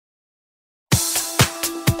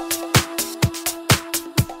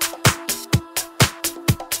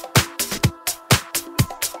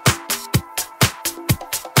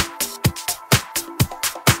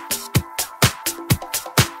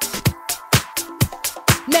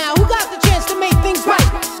Now who got the chance to make things right?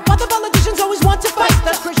 While the politicians always want to fight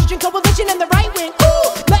the Christian coalition and the right wing. Ooh,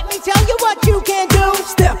 let me tell you what you can do.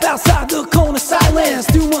 Step outside the cone of silence.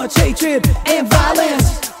 Too much hatred and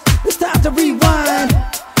violence. It's time to rewind.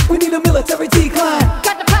 We need a military decline.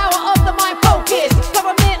 Got the power of the mind focus.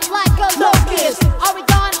 Government like a locust. Are we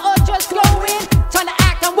done or just going? Trying to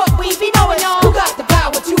act on what we be knowing on. Who got the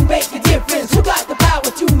power to make a difference? Who got the power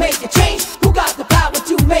to make a change? Who got the power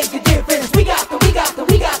to make a difference? We got the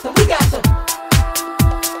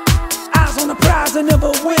eyes on the prize and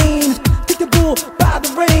never wane. Take the bull by the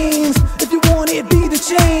reins. If you want it, be the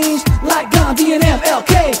change. Like Gandhi and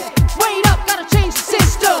MLK. Wait up, gotta change the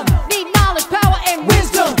system. Need knowledge, power.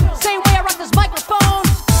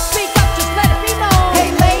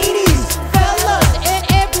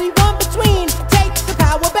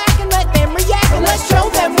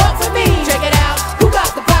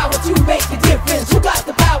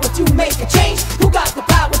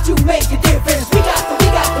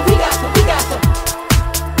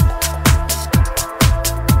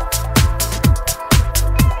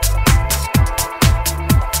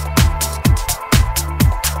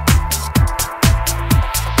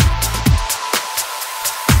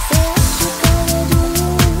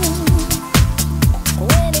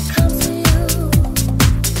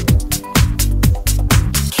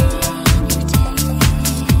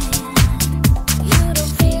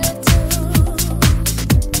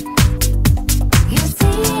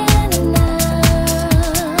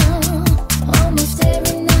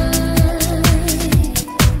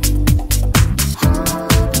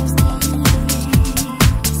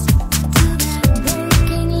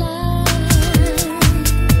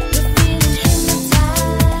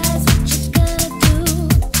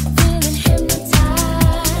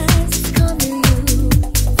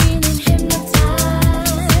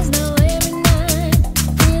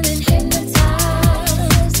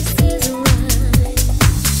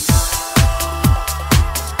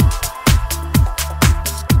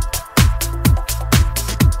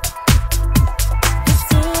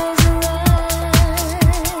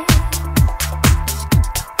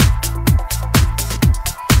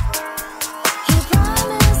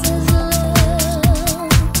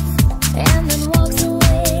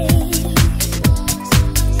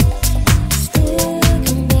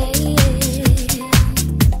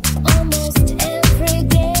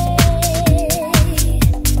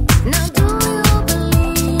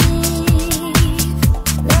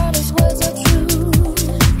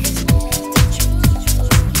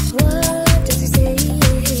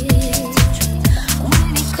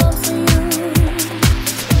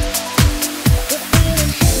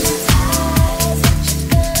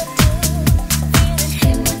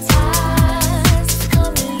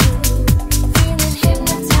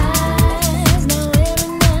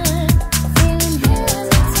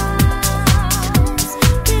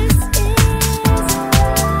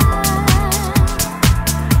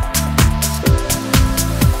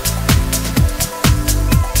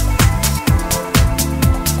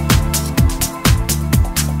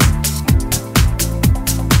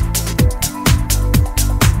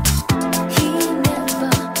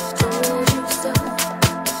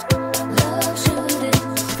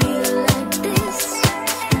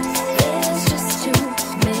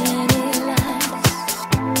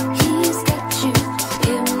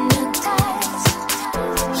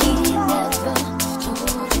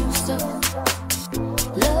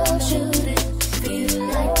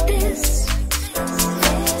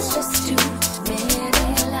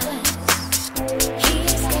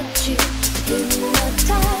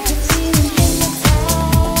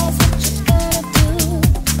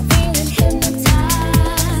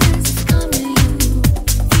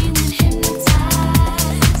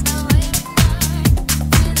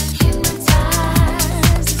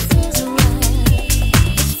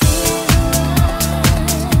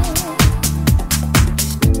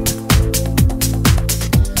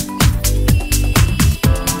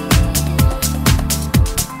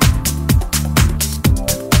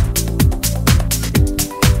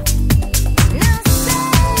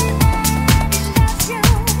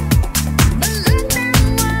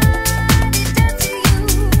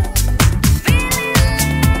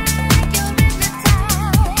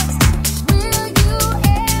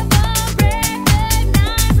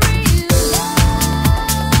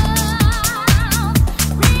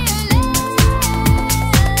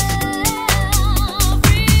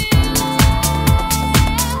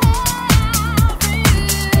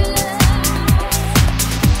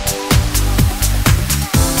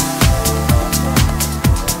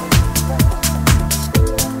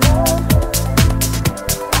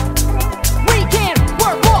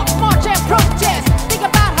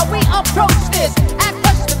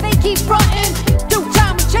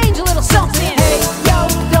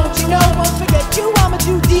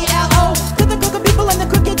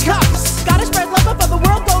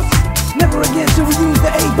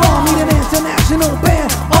 the 8